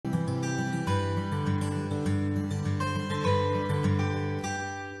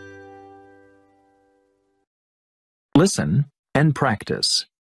Listen and practice.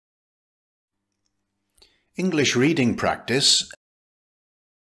 English reading practice.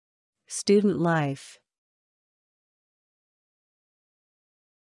 Student life.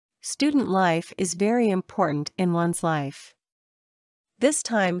 Student life is very important in one's life. This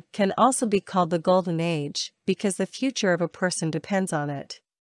time can also be called the golden age, because the future of a person depends on it.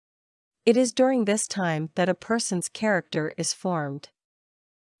 It is during this time that a person's character is formed.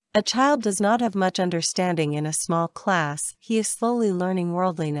 A child does not have much understanding in a small class, he is slowly learning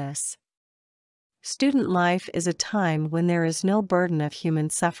worldliness. Student life is a time when there is no burden of human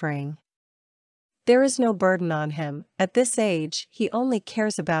suffering. There is no burden on him. At this age, he only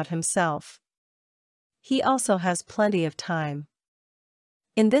cares about himself. He also has plenty of time.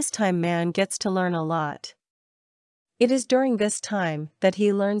 In this time, man gets to learn a lot. It is during this time that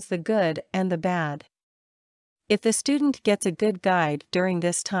he learns the good and the bad. If the student gets a good guide during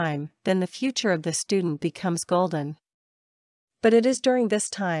this time, then the future of the student becomes golden. But it is during this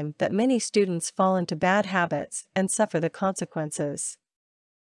time that many students fall into bad habits and suffer the consequences.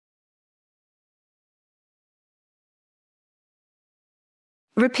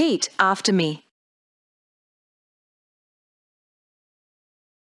 Repeat after me.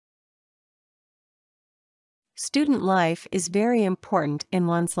 Student life is very important in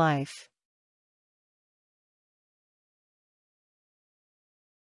one's life.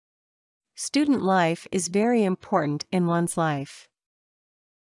 Student life is very important in one's life.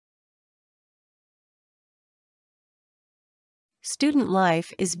 Student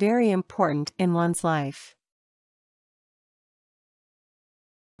life is very important in one's life.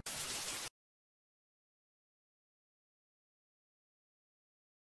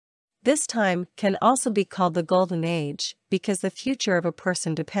 This time can also be called the golden age, because the future of a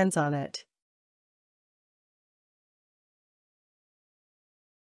person depends on it.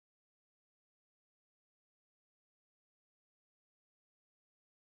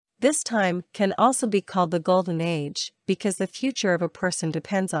 This time can also be called the golden age, because the future of a person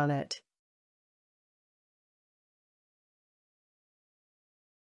depends on it.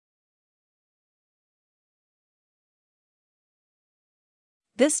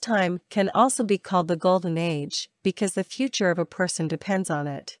 This time can also be called the golden age, because the future of a person depends on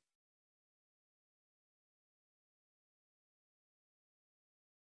it.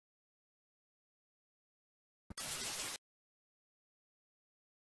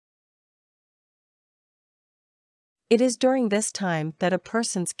 It is during this time that a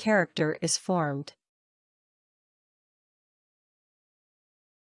person's character is formed.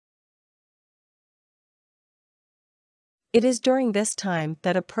 It is during this time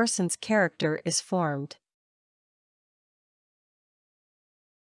that a person's character is formed.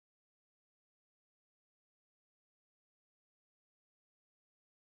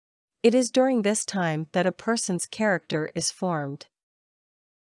 It is during this time that a person's character is formed.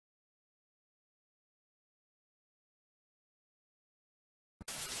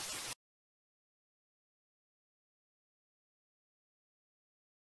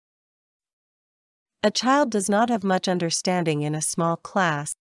 A child does not have much understanding in a small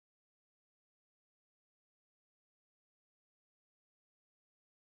class.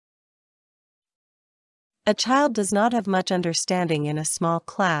 A child does not have much understanding in a small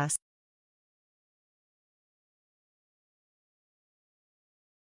class.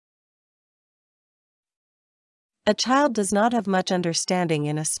 A child does not have much understanding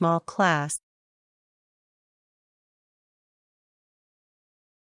in a small class.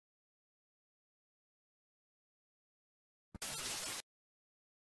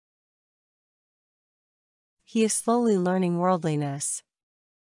 He is slowly learning worldliness.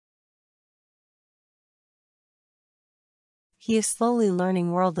 He is slowly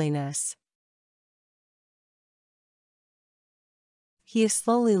learning worldliness. He is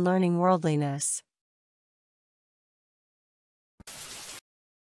slowly learning worldliness.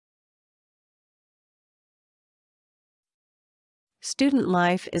 Student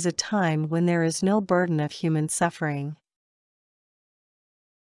life is a time when there is no burden of human suffering.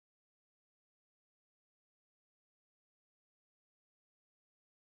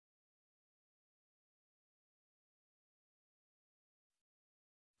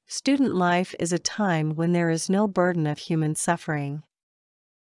 Student life is a time when there is no burden of human suffering.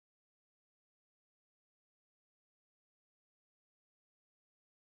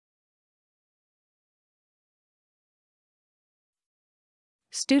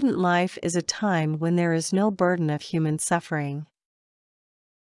 Student life is a time when there is no burden of human suffering.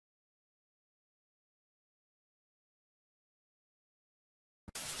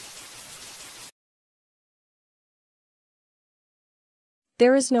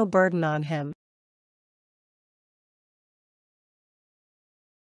 There is no burden on him.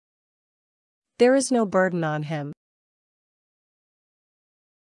 There is no burden on him.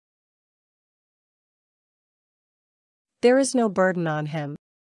 There is no burden on him.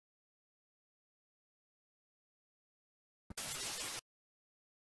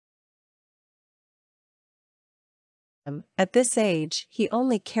 At this age, he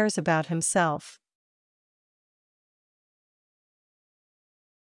only cares about himself.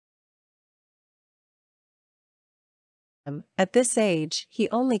 At this age, he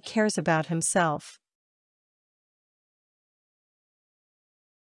only cares about himself.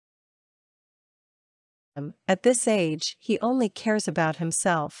 At this age, he only cares about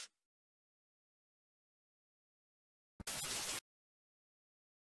himself.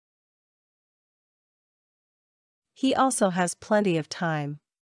 He also has plenty of time.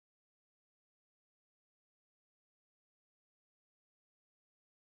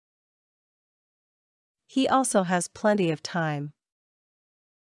 He also has plenty of time.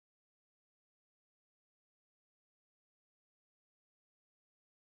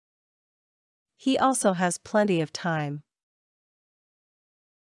 He also has plenty of time.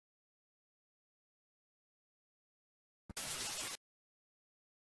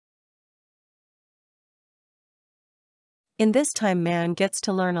 In this time, man gets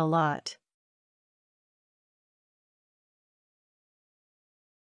to learn a lot.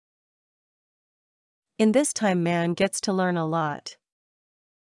 In this time, man gets to learn a lot.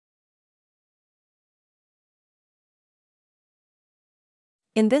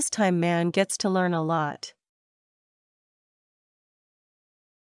 In this time, man gets to learn a lot.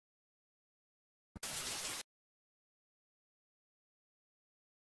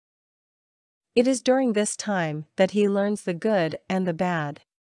 It is during this time that he learns the good and the bad.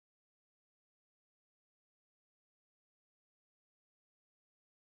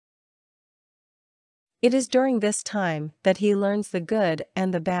 It is during this time that he learns the good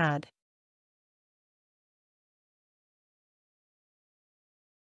and the bad.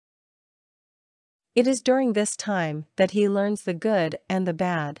 It is during this time that he learns the good and the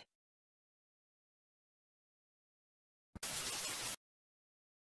bad.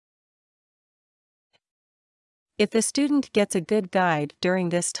 If the student gets a good guide during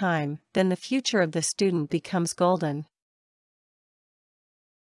this time, then the future of the student becomes golden.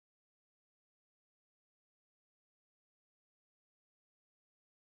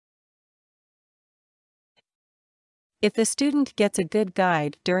 If the student gets a good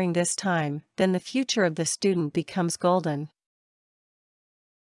guide during this time, then the future of the student becomes golden.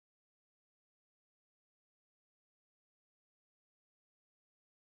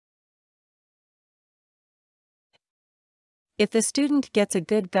 If the student gets a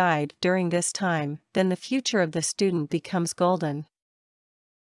good guide during this time, then the future of the student becomes golden.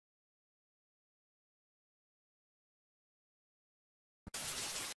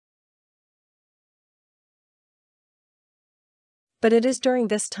 But it is during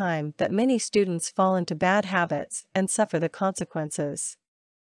this time that many students fall into bad habits and suffer the consequences.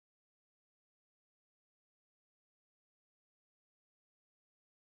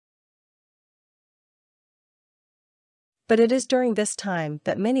 But it is during this time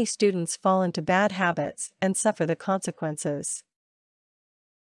that many students fall into bad habits and suffer the consequences.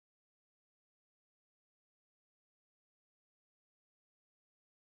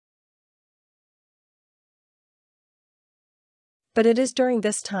 But it is during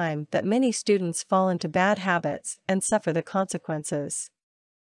this time that many students fall into bad habits and suffer the consequences.